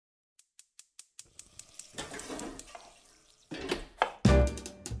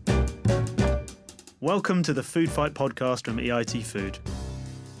Welcome to the Food Fight podcast from EIT Food.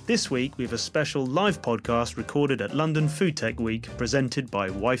 This week we have a special live podcast recorded at London Food Tech Week presented by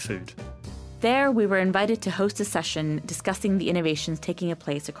YFood. There, we were invited to host a session discussing the innovations taking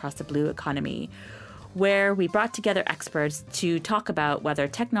place across the blue economy, where we brought together experts to talk about whether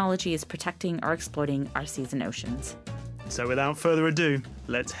technology is protecting or exploiting our seas and oceans. So without further ado,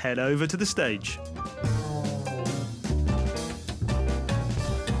 let's head over to the stage.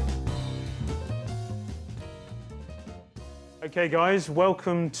 Okay guys,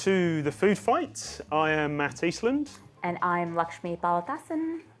 welcome to the Food Fight. I am Matt Eastland. And I'm Lukxmi.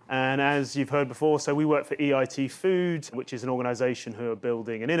 And as you've heard before, so we work for EIT Food, which is an organisation who are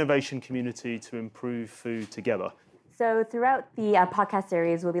building an innovation community to improve food together. So throughout the podcast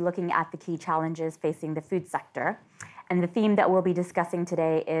series, we'll be looking at the key challenges facing the food sector. And the theme that we'll be discussing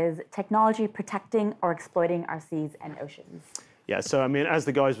today is technology protecting or exploiting our seas and oceans. Yeah, so I mean, as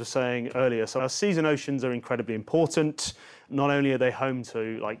the guys were saying earlier, so our seas and oceans are incredibly important. Not only are they home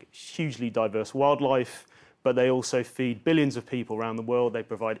to hugely diverse wildlife, but they also feed billions of people around the world. They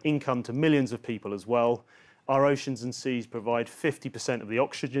provide income to millions of people as well. Our oceans and seas provide 50% of the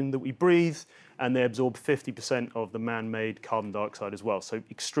oxygen that we breathe, and they absorb 50% of the man-made carbon dioxide as well. So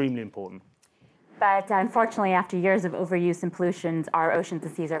extremely important. But unfortunately, after years of overuse and pollutions, our oceans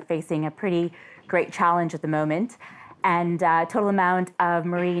and seas are facing a pretty great challenge at the moment. And total amount of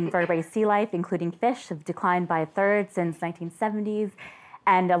marine vertebrate sea life, including fish, have declined by a third since 1970s.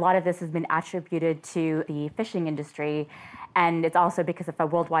 And a lot of this has been attributed to the fishing industry. And it's also because of a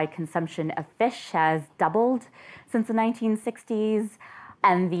worldwide consumption of fish has doubled since the 1960s.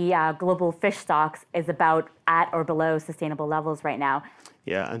 And the global fish stocks is about at or below sustainable levels right now.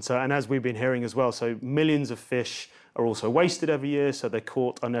 Yeah, and as we've been hearing as well, so millions of fish are also wasted every year, so they're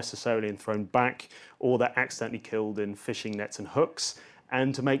caught unnecessarily and thrown back, or they're accidentally killed in fishing nets and hooks.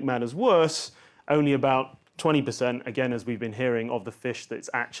 And to make matters worse, only about 20%, again, as we've been hearing, of the fish that's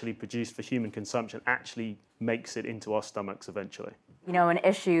actually produced for human consumption actually makes it into our stomachs eventually. You know, an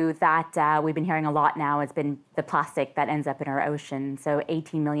issue that we've been hearing a lot now has been the plastic that ends up in our ocean, so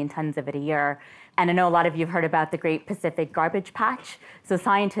 18 million tons of it a year. And I know a lot of you have heard about the Great Pacific Garbage Patch. So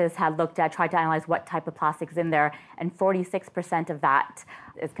scientists had tried to analyze what type of plastic is in there, and 46% of that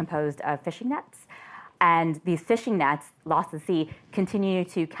is composed of fishing nets. And these fishing nets, lost at sea, continue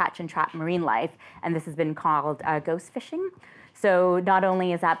to catch and trap marine life, and this has been called ghost fishing. So not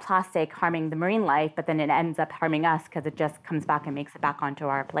only is that plastic harming the marine life, but then it ends up harming us because it just comes back and makes it back onto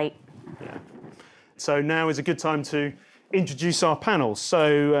our plate. Yeah. So now is a good time to introduce our panel.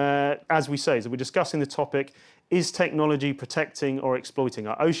 So as we say, so we're discussing the topic, is technology protecting or exploiting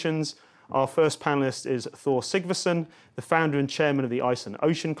our oceans? Our first panelist is Thor Sigfusson, the founder and chairman of the Iceland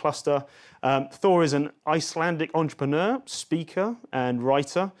Ocean Cluster. Thor is an Icelandic entrepreneur, speaker, and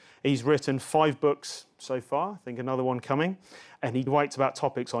writer. He's written 5 books so far, I think another one coming. And he writes about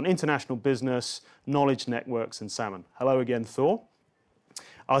topics on international business, knowledge networks, and salmon. Hello again, Thor.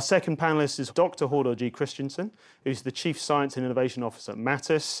 Our second panelist is Dr. Hordur Kristinsson, who's the Chief Science and Innovation Officer at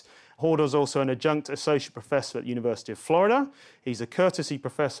Mattis. Hordur is also an adjunct associate professor at the University of Florida. He's a courtesy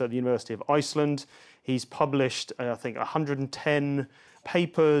professor at the University of Iceland. He's published, I think, 110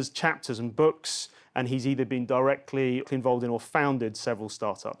 papers, chapters, and books, and he's either been directly involved in or founded several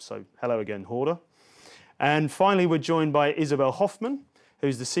startups. So hello again, Hordur. And finally, we're joined by Isabel Hoffmann,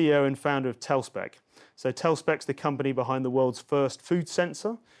 who's the CEO and founder of Tellspec. So Tellspec's the company behind the world's first food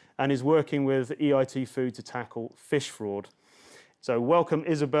sensor and is working with EIT Food to tackle fish fraud. So welcome,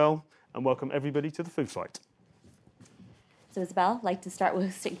 Isabel, and welcome everybody to the Food Fight. So Isabel, I'd like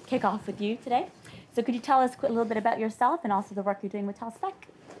to kick off with you today. So could you tell us a little bit about yourself and also the work you're doing with Tellspec?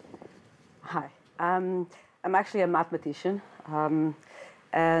 Hi, I'm actually a mathematician, and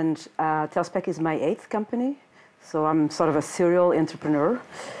Tellspec is my 8th company, so I'm sort of a serial entrepreneur.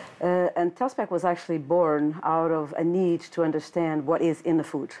 And Tellspec was actually born out of a need to understand what is in the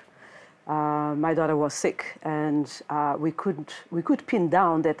food. My daughter was sick, and we could pin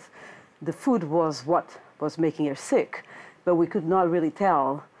down that the food was what was making her sick, but we could not really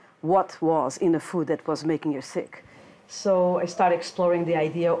tell what was in the food that was making her sick. So I started exploring the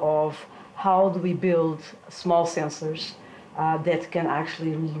idea of how do we build small sensors that can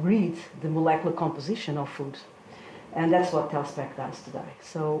actually read the molecular composition of food. And that's what Tellspec does today.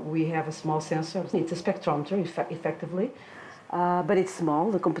 So we have a small sensor. It's a spectrometer, effectively, but it's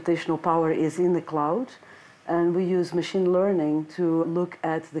small. The computational power is in the cloud, and we use machine learning to look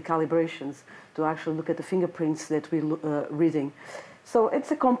at the calibrations, to actually look at the fingerprints that we're reading. So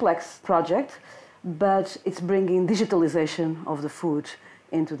it's a complex project, but it's bringing digitalization of the food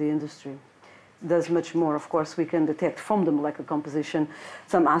into the industry. does much more. Of course, we can detect from the molecular composition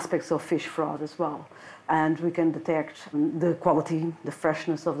some aspects of fish fraud as well. And we can detect the quality, the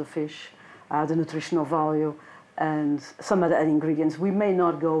freshness of the fish, the nutritional value, and some other ingredients. We may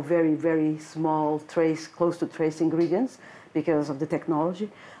not go very, very small, close to trace ingredients because of the technology,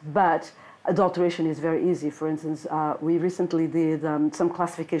 but adulteration is very easy. For instance, we recently did some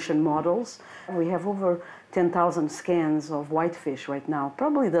classification models. We have over 10,000 scans of whitefish right now,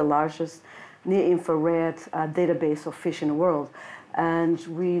 probably the largest near-infrared database of fish in the world. And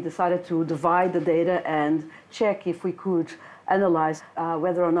we decided to divide the data and check if we could analyze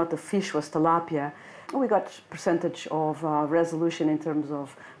whether or not the fish was tilapia. We got percentage of resolution in terms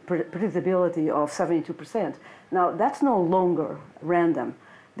of predictability of 72%. Now, that's no longer random.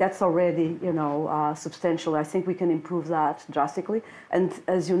 That's already, substantial. I think we can improve that drastically. And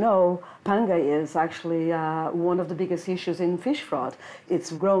as you know, panga is actually one of the biggest issues in fish fraud.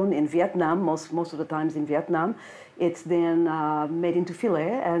 It's grown in Vietnam, most of the times in Vietnam. It's then made into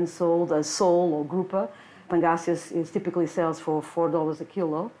fillet and sold as sole or grouper. Pangasius is typically sells for $4 a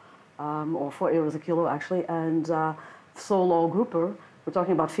kilo, or €4 a kilo actually, and sole or grouper, we're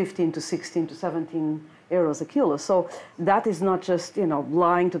talking about 15 to 16 to 17 euros a kilo. So that is not just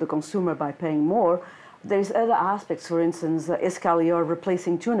lying to the consumer by paying more. There's other aspects. For instance, escallior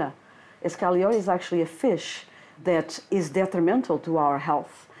replacing tuna. Escallior is actually a fish that is detrimental to our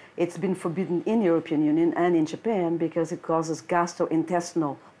health. It's been forbidden in the European Union and in Japan because it causes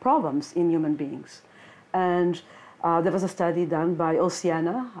gastrointestinal problems in human beings. And there was a study done by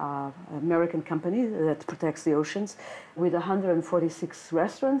Oceana, an American company that protects the oceans, with 146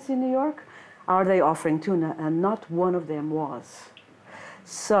 restaurants in New York. Are they offering tuna? And not one of them was.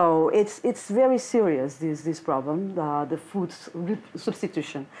 So it's very serious, this problem, the food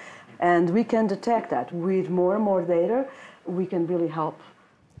substitution. And we can detect that. With more and more data, we can really help.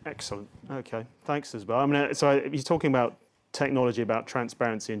 Excellent. Okay. Thanks, Isabel. I mean, so you're talking about technology, about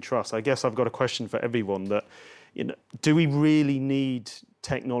transparency and trust. I guess I've got a question for everyone that, do we really need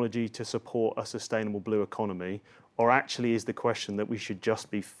technology to support a sustainable blue economy? Or actually is the question that we should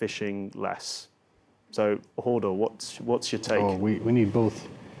just be fishing less? So, Hordur, what's your take? Oh, we need both.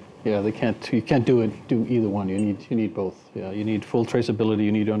 Yeah, you can't do either one. You need both. Yeah, you need full traceability.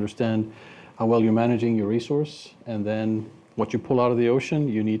 You need to understand how well you're managing your resource, and then what you pull out of the ocean,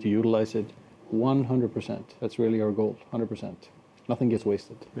 you need to utilize it 100%. That's really our goal, 100%. Nothing gets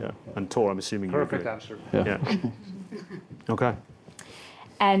wasted. Yeah. And Thor, I'm assuming you agree. Perfect answer. Yeah. Okay.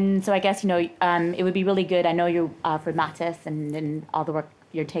 And so I guess, it would be really good. I know you're for Mattis and all the work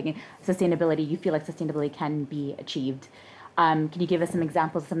you're taking, sustainability, you feel like sustainability can be achieved. Can you give us some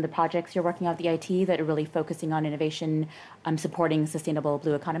examples of some of the projects you're working on at the IT that are really focusing on innovation, supporting sustainable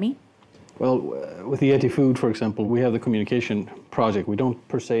blue economy? Well, with the YFood, for example, we have the communication project. We don't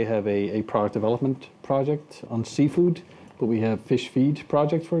per se have a product development project on seafood, but we have fish feed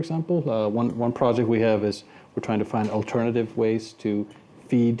projects, for example. One project we have is we're trying to find alternative ways to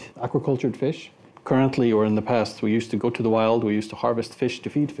feed aquacultured fish. Currently, or in the past, we used to go to the wild, we used to harvest fish to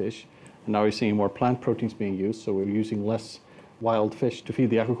feed fish, and now we're seeing more plant proteins being used, so we're using less wild fish to feed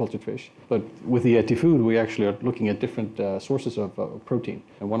the aquacultured fish. But with the YFood, we actually are looking at different sources of protein.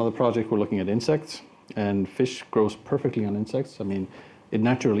 And one of the projects, we're looking at insects, and fish grows perfectly on insects. I mean, it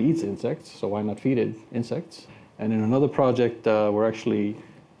naturally eats insects, so why not feed it insects? And in another project, we're actually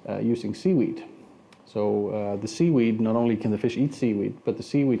using seaweed. So the seaweed, not only can the fish eat seaweed, but the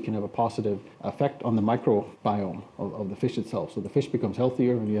seaweed can have a positive effect on the microbiome of the fish itself. So the fish becomes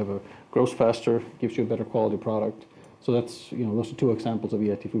healthier, and grows faster, gives you a better quality product. So that's, those are two examples of the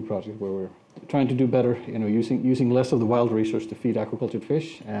YFood project where we're trying to do better, using less of the wild resource to feed aquacultured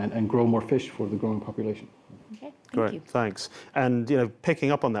fish and grow more fish for the growing population. Okay, Great, you. Thanks. And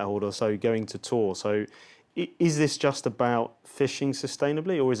picking up on that, Hordur, so going to Thor, so is this just about fishing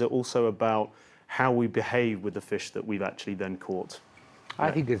sustainably, or is it also about how we behave with the fish that we've actually then caught? I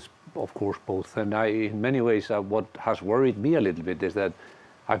think it's, of course, both. And in many ways, what has worried me a little bit is that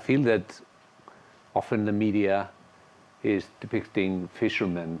I feel that often the media is depicting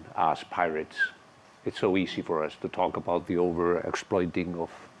fishermen as pirates. It's so easy for us to talk about the over-exploiting of,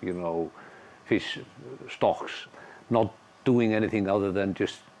 fish stocks, not doing anything other than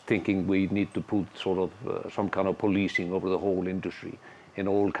just thinking we need to put sort of some kind of policing over the whole industry in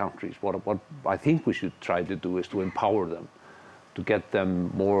all countries. What I think we should try to do is to empower them, to get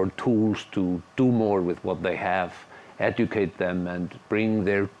them more tools to do more with what they have, educate them, and bring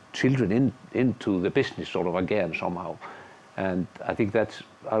their children into the business sort of again somehow. And I think that's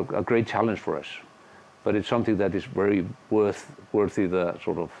a great challenge for us. But it's something that is very worthy the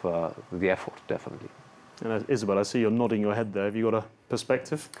sort of the effort, definitely. And Isabel, I see you're nodding your head there. Have you got a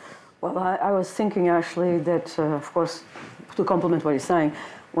perspective? Well, I was thinking actually that, of course, to complement what you're saying,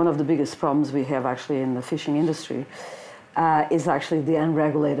 one of the biggest problems we have actually in the fishing industry is actually the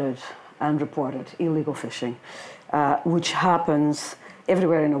unregulated, unreported, illegal fishing, which happens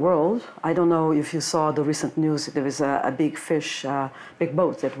everywhere in the world. I don't know if you saw the recent news. There was a big fish, big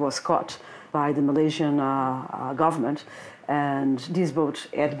boat that was caught by the Malaysian government, and this boat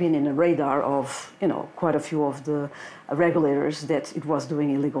had been in the radar of quite a few of the regulators that it was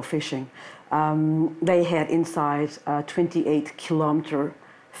doing illegal fishing. They had inside a 28-kilometer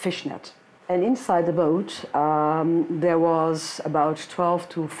fish net. And inside the boat, there was about 12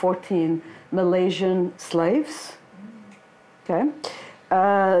 to 14 Malaysian slaves. Okay.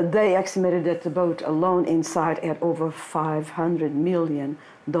 They estimated that the boat alone inside had over $500 million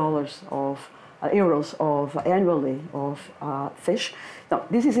of euros of annually of fish. Now,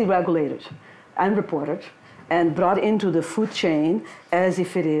 this is irregulated, unreported, and brought into the food chain as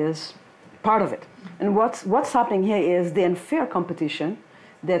if it is part of it. And what's happening here is the unfair competition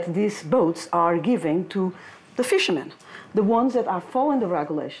that these boats are giving to the fishermen. The ones that are following the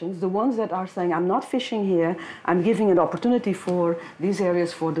regulations, the ones that are saying, I'm not fishing here, I'm giving an opportunity for these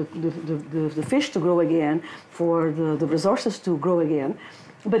areas for the fish to grow again, for the resources to grow again.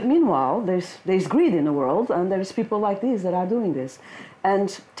 But meanwhile, there's greed in the world, and there's people like these that are doing this.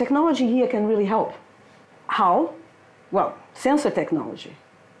 And technology here can really help. How? Well, sensor technology,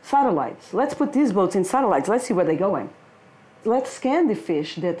 satellites. Let's put these boats in satellites. Let's see where they're going. Let's scan the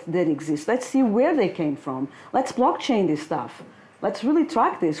fish that exist. Let's see where they came from. Let's blockchain this stuff. Let's really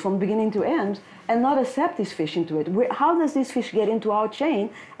track this from beginning to end and not accept this fish into it. How does this fish get into our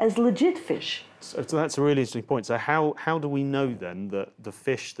chain as legit fish? So that's a really interesting point. So how do we know then that the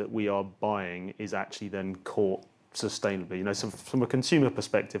fish that we are buying is actually then caught sustainably? So from a consumer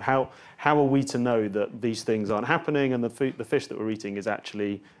perspective, how are we to know that these things aren't happening and the fish that we're eating is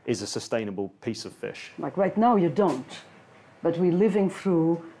a sustainable piece of fish? Like right now, you don't. But we're living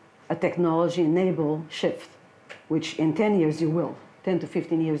through a technology-enabled shift, which in 10 years you will, 10 to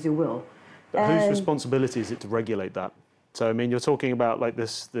 15 years you will. But whose responsibility is it to regulate that? So, I mean, you're talking about like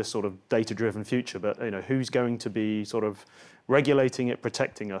this sort of data-driven future, but who's going to be sort of regulating it,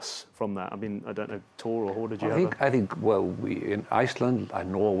 protecting us from that? I mean, I don't know, Thor or Hordur, do you have I think, well, we in Iceland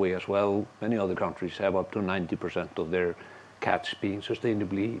and Norway as well, many other countries have up to 90% of their catch being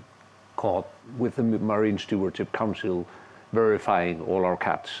sustainably caught with the Marine Stewardship Council verifying all our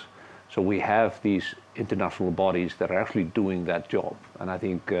catch. So we have these international bodies that are actually doing that job. And I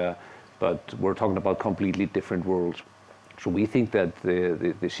think, but we're talking about completely different worlds. So we think that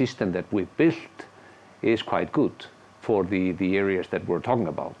the system that we've built is quite good for the areas that we're talking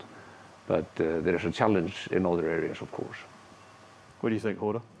about. But there's a challenge in other areas, of course. What do you think,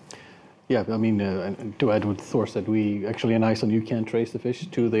 Hordur? Yeah, I mean, to add what Thor said, we actually in Iceland you can trace the fish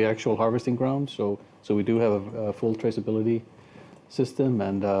to the actual harvesting ground. So we do have a full traceability system,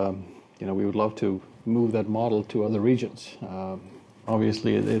 and we would love to move that model to other regions.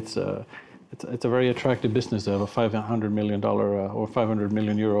 Obviously, it's a very attractive business to have a $500 million or 500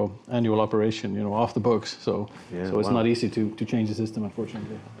 million euro annual operation, off the books. So it's not easy to change the system,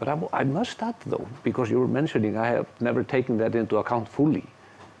 unfortunately. But I must add, though, because you were mentioning, I have never taken that into account fully.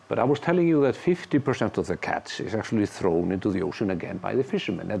 But I was telling you that 50% of the catch is actually thrown into the ocean again by the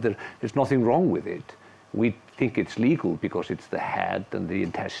fishermen, and there's nothing wrong with it. We think it's legal because it's the head and the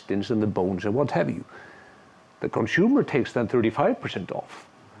intestines and the bones and what have you. The consumer takes then 35% off.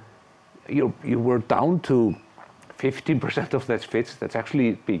 You were down to 15% of that fish that's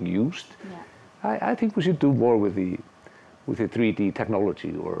actually being used. Yeah. I think we should do more with the 3D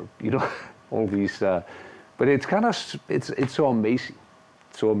technology, or all these. But it's kind of it's so amazing.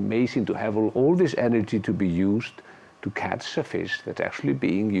 So amazing to have all this energy to be used to catch a fish that's actually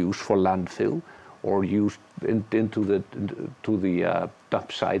being used for landfill or used into the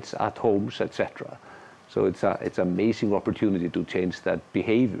dump sites at homes, etc. So it's an amazing opportunity to change that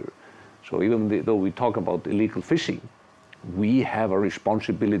behavior. So even though we talk about illegal fishing, we have a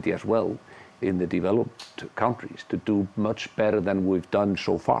responsibility as well in the developed countries to do much better than we've done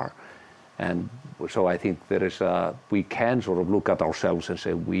so far. And so I think we can sort of look at ourselves and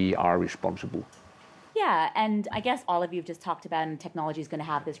say we are responsible. Yeah, and I guess all of you have just talked about, and technology is going to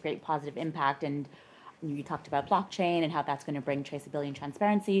have this great positive impact, and you talked about blockchain and how that's going to bring traceability and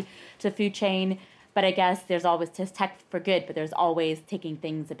transparency to the food chain. But I guess there's always tech for good, but there's always taking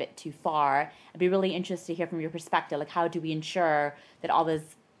things a bit too far. I'd be really interested to hear from your perspective, like how do we ensure that all this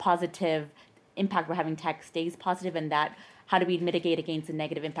positive impact we're having tech stays positive, and that how do we mitigate against the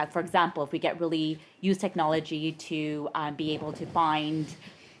negative impact? For example, if we use technology to be able to find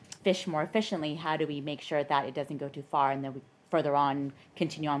fish more efficiently, how do we make sure that it doesn't go too far and then we further on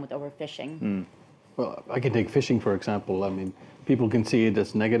continue on with overfishing? Well, I can take fishing, for example. I mean, people can see it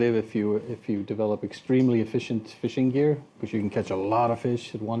as negative if you develop extremely efficient fishing gear, because you can catch a lot of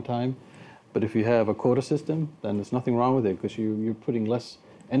fish at one time. But if you have a quota system, then there's nothing wrong with it, because you're putting less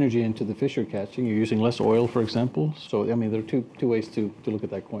energy into the fish you're catching. You're using less oil, for example. So, I mean, there are two ways to look at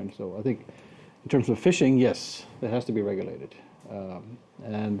that coin. So I think in terms of fishing, yes, it has to be regulated.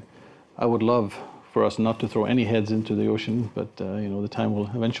 And I would love for us not to throw any heads into the ocean, but the time will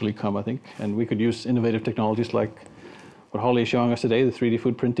eventually come, I think. And we could use innovative technologies like what Holly is showing us today, the 3D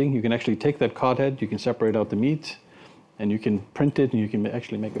food printing. You can actually take that cod head, you can separate out the meat, and you can print it, and you can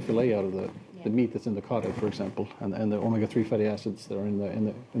actually make a fillet out of the meat that's in the cod head, for example, and the omega-3 fatty acids that are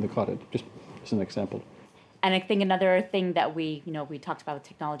in the cod head, just as an example. And I think another thing that we talked about with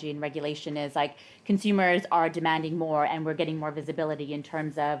technology and regulation is like consumers are demanding more, and we're getting more visibility in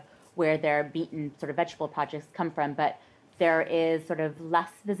terms of where their meat and sort of vegetable projects come from, but there is sort of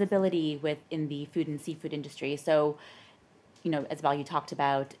less visibility within the food and seafood industry. So, Isabel, you talked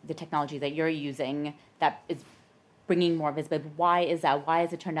about the technology that you're using that is bringing more visibility. Why is that? Why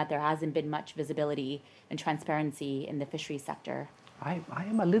has it turned out there hasn't been much visibility and transparency in the fisheries sector? I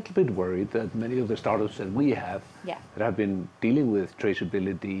am a little bit worried that many of the startups that we have that have been dealing with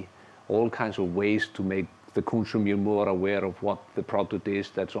traceability, all kinds of ways to make the consumer more aware of what the product is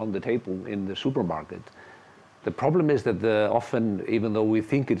that's on the table in the supermarket. The problem is that often, even though we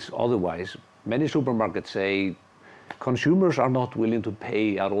think it's otherwise, many supermarkets say consumers are not willing to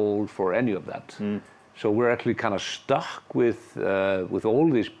pay at all for any of that. So we're actually kind of stuck with all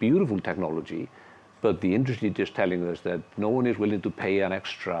this beautiful technology, but the industry is just telling us that no one is willing to pay an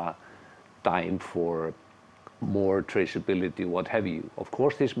extra dime for more traceability, what have you. Of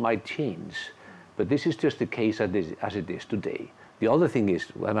course, this might change, but this is just the case as it is today. The other thing is,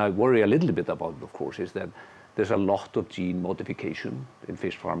 and I worry a little bit about it, of course, is that there's a lot of gene modification in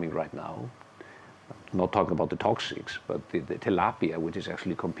fish farming right now. I'm not talking about the toxics, but the tilapia, which is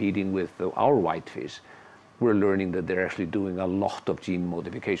actually competing with our whitefish. We're learning that they're actually doing a lot of gene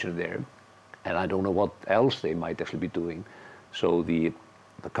modification there, and I don't know what else they might actually be doing. So the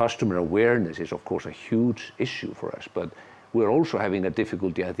customer awareness is, of course, a huge issue for us, but we're also having a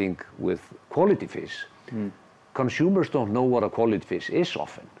difficulty, I think, with quality fish. Consumers don't know what a quality fish is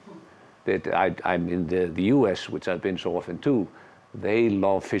often. I'm in the US, which I've been so often too, they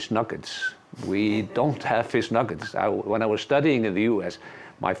love fish nuggets. We don't have fish nuggets. When I was studying in the US,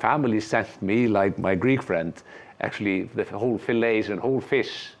 my family sent me, like my Greek friend, actually the whole fillets and whole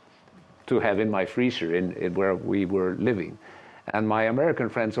fish to have in my freezer in where we were living. And my American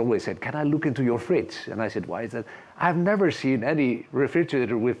friends always said, "Can I look into your fridge?" And I said, "Why is that?" "I've never seen any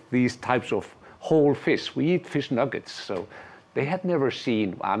refrigerator with these types of whole fish. We eat fish nuggets." So they had never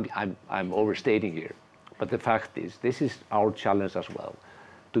seen, I'm overstating here, but the fact is, this is our challenge as well,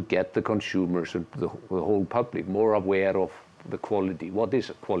 to get the consumers and the whole public more aware of the quality. What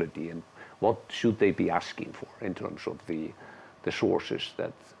is quality, and what should they be asking for in terms of the sources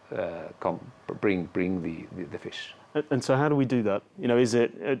that bring the fish? And so how do we do that? Is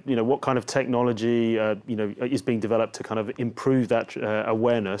it, what kind of technology, is being developed to kind of improve that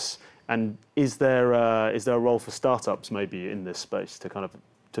awareness? And is there a role for startups maybe in this space to kind of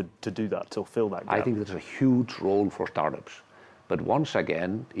to do that, to fill that gap? I think there's a huge role for startups. But once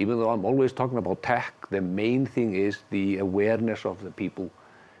again, even though I'm always talking about tech, the main thing is the awareness of the people.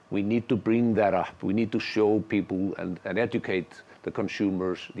 We need to bring that up. We need to show people and educate the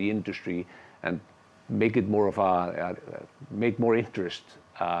consumers, the industry, and make it more of make more interest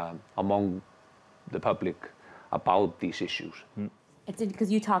among the public about these issues. It's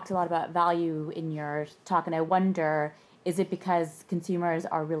because you talked a lot about value in your talk, and I wonder, is it because consumers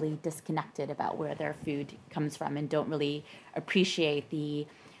are really disconnected about where their food comes from and don't really appreciate the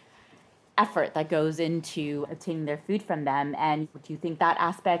effort that goes into obtaining their food from them? And do you think that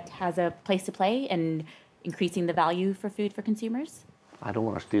aspect has a place to play in increasing the value for food for consumers? I don't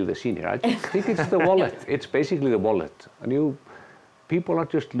want to steal the scene here. I just think it's the wallet. It's basically the wallet. And people are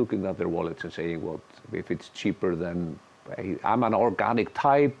just looking at their wallets and saying, well, if it's cheaper, then I'm an organic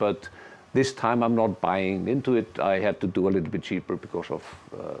type, but this time I'm not buying into it. I have to do a little bit cheaper because of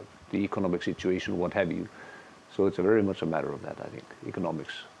the economic situation, what have you. So it's very much a matter of that, I think,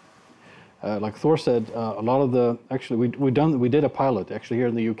 economics. Like Thor said, a lot of actually we did a pilot actually here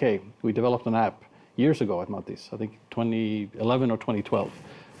in the UK. We developed an app years ago at Mattis, I think 2011 or 2012,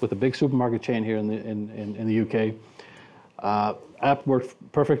 with a big supermarket chain here in the UK. App worked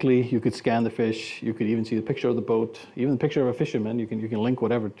perfectly. You could scan the fish. You could even see the picture of the boat, even the picture of a fisherman. You can link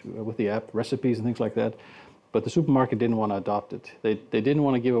whatever with the app, recipes and things like that. But the supermarket didn't want to adopt it. They didn't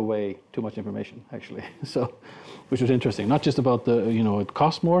want to give away too much information, actually. So, which was interesting. Not just about it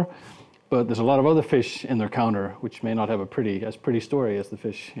costs more, but there's a lot of other fish in their counter which may not have as pretty story as the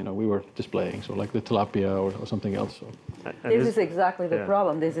fish we were displaying. So like the tilapia or something else. So. This is exactly the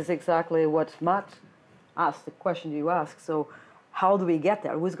problem. This is exactly what Matt asked, the question you asked. So how do we get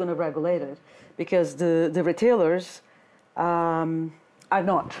there? Who's going to regulate it? Because the retailers are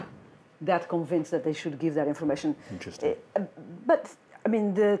not that convinced that they should give that information. Interesting. But I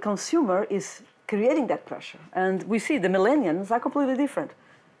mean, the consumer is creating that pressure. And we see the millennials are completely different.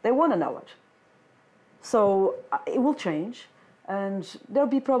 They want to know it. So it will change. And there'll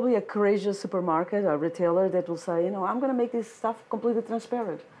be probably a courageous supermarket or retailer that will say, I'm going to make this stuff completely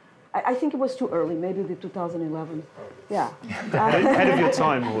transparent. I think it was too early, maybe the 2011. Yeah. Ahead of your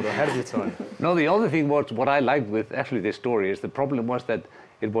time, Hordur, ahead of your time. No, the other thing was, what I liked with actually this story is the problem was that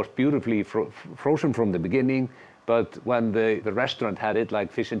it was beautifully frozen from the beginning, but when the restaurant had it,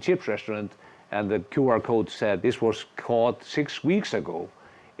 like fish and chips restaurant, and the QR code said this was caught 6 weeks ago,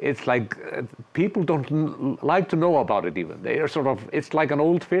 it's like people don't like to know about it even. They are it's like an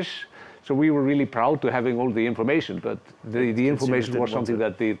old fish. So we were really proud to having all the information, but the information was something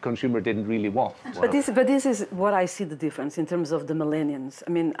that the consumer didn't really want. But this is what I see the difference in terms of the millennials.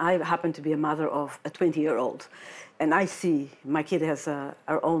 I mean, I happen to be a mother of a 20-year-old, and I see my kid has her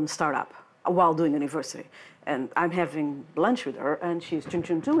own startup while doing university. And I'm having lunch with her, and she's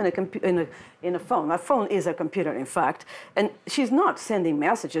in a phone. A phone is a computer, in fact, and she's not sending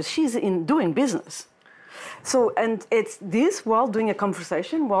messages. She's doing business. So, and it's this while doing a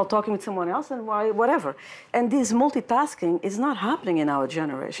conversation, while talking with someone else, and while whatever. And this multitasking is not happening in our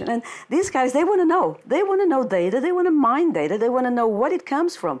generation. And these guys, they want to know. They want to know data. They want to mine data. They want to know what it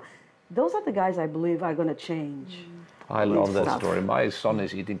comes from. Those are the guys I believe are going to change. I love that story. My son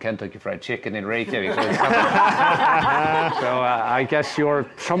is eating Kentucky Fried Chicken in Reykjavik. So, I guess you're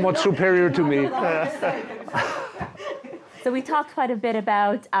somewhat superior to me. So we talked quite a bit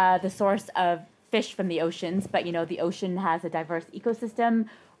about the source of fish from the oceans, but the ocean has a diverse ecosystem.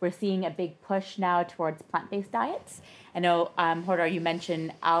 We're seeing a big push now towards plant-based diets. I know, Hordur, you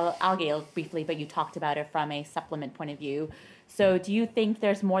mentioned algae briefly, but you talked about it from a supplement point of view. So do you think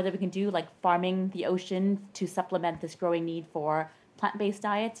there's more that we can do, like farming the ocean, to supplement this growing need for plant-based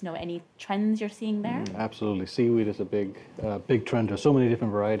diets? Any trends you're seeing there? Absolutely. Seaweed is a big trend. There's so many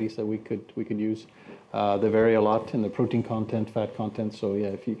different varieties that we could use. They vary a lot in the protein content, fat content. So yeah,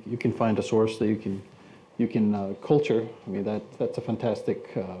 if you can find a source that you can culture, I mean that's a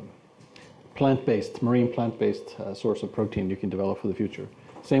fantastic marine plant-based source of protein you can develop for the future.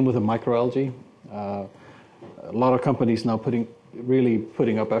 Same with the microalgae. A lot of companies now putting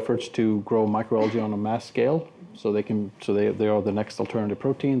up efforts to grow microalgae on a mass scale, so they are the next alternative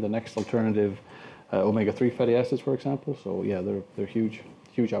protein, the next alternative omega-3 fatty acids, for example. So yeah, they're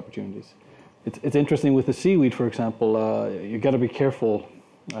huge opportunities. It's interesting with the seaweed, for example. You got to be careful.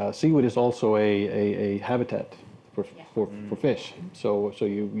 Seaweed is also a habitat for fish. So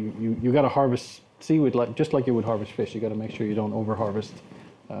you got to harvest seaweed just like you would harvest fish. You got to make sure you don't over harvest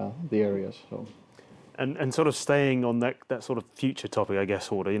the areas. So. And sort of staying on that sort of future topic, I guess,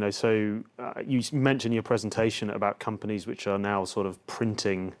 Hordur. So you mentioned in your presentation about companies which are now sort of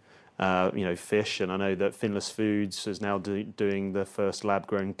printing. Fish, and I know that Finless Foods is now doing the first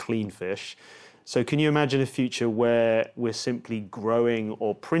lab-grown clean fish. So can you imagine a future where we're simply growing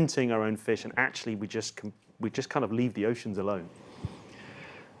or printing our own fish, and actually we just kind of leave the oceans alone?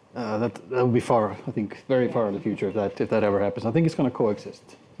 That would be far, I think, very far in the future if that ever happens. I think it's going to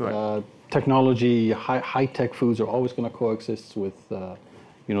coexist. Right. Technology, high-tech foods are always going to coexist with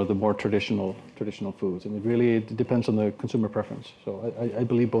the more traditional foods, and it depends on the consumer preference. So I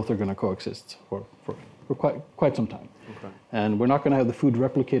believe both are going to coexist for quite some time. Okay. And we're not going to have the food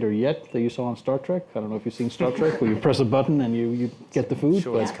replicator yet that you saw on Star Trek. I don't know if you've seen Star Trek, where you press a button and you get the food.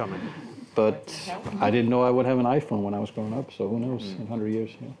 Sure, it's coming. But I didn't know I would have an iPhone when I was growing up. So who knows in 100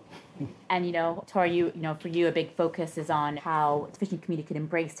 years? Yeah. And Thor, for you, a big focus is on how the fishing community could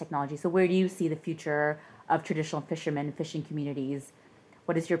embrace technology. So where do you see the future of traditional fishermen and fishing communities?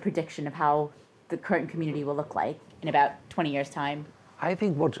 What is your prediction of how the current community will look like in about 20 years' time? I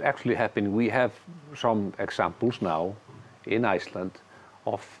think what's actually happening, we have some examples now in Iceland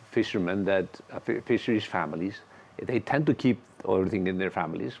of fishermen fisheries families. They tend to keep everything in their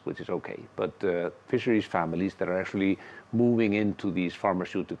families, which is okay, but fisheries families that are actually moving into these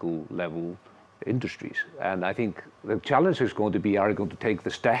pharmaceutical level industries. And I think the challenge is going to be, are you going to take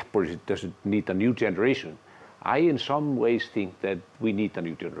the step, or does it need a new generation? I, in some ways, think that we need a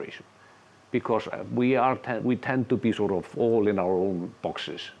new generation, because we tend to be sort of all in our own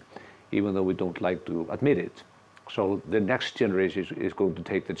boxes. even though we don't like to admit it. So the next generation is going to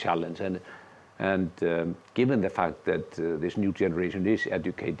take the challenge, and given the fact that this new generation is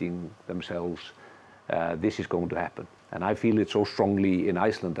educating themselves, this is going to happen. And I feel it so strongly in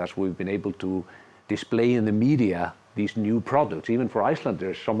Iceland, as we've been able to display in the media these new products. Even for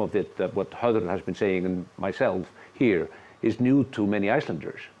Icelanders, some of it, what Hordur has been saying and myself here, is new to many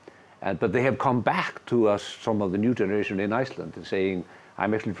Icelanders. But they have come back to us, some of the new generation in Iceland, and saying,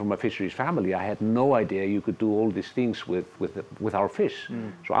 I'm actually from a fisheries family. I had no idea you could do all these things with our fish.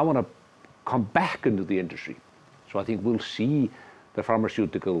 So I want to come back into the industry. So I think we'll see the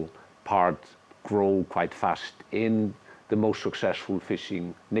pharmaceutical part grow quite fast in the most successful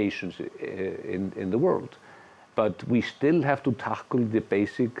fishing nations in the world. But we still have to tackle the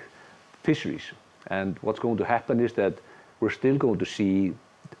basic fisheries. And what's going to happen is that we're still going to see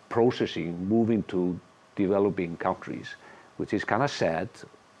processing moving to developing countries, which is kind of sad,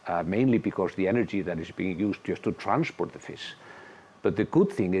 mainly because the energy that is being used just to transport the fish. But the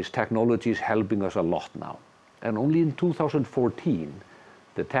good thing is technology is helping us a lot now. And only in 2014,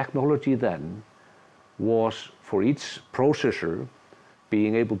 the technology then was for each processor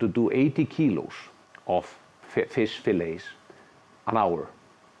being able to do 80 kilos of fish fillets an hour.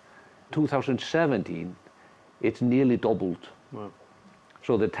 2017, it's nearly doubled. Wow.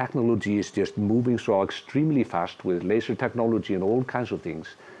 So the technology is just moving so extremely fast with laser technology and all kinds of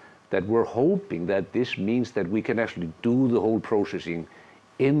things that we're hoping that this means that we can actually do the whole processing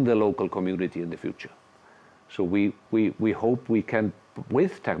in the local community in the future. So we hope we can,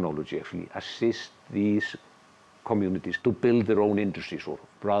 with technology actually, assist these communities to build their own industry, sort of,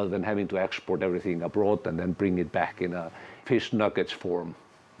 rather than having to export everything abroad and then bring it back in a fish nuggets form.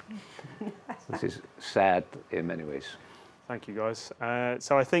 This is sad in many ways. Thank you, guys.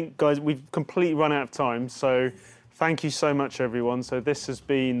 So I think, guys, we've completely run out of time. So thank you so much, everyone. So this has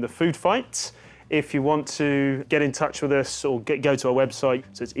been The Food Fight. If you want to get in touch with us or go to our website,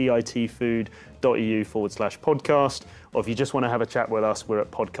 so it's eitfood.eu/podcast. Or if you just want to have a chat with us, we're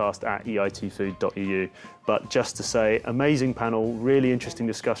at podcast@eitfood.eu. But just to say, amazing panel, really interesting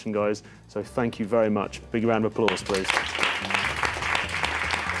discussion, guys. So thank you very much. Big round of applause, please.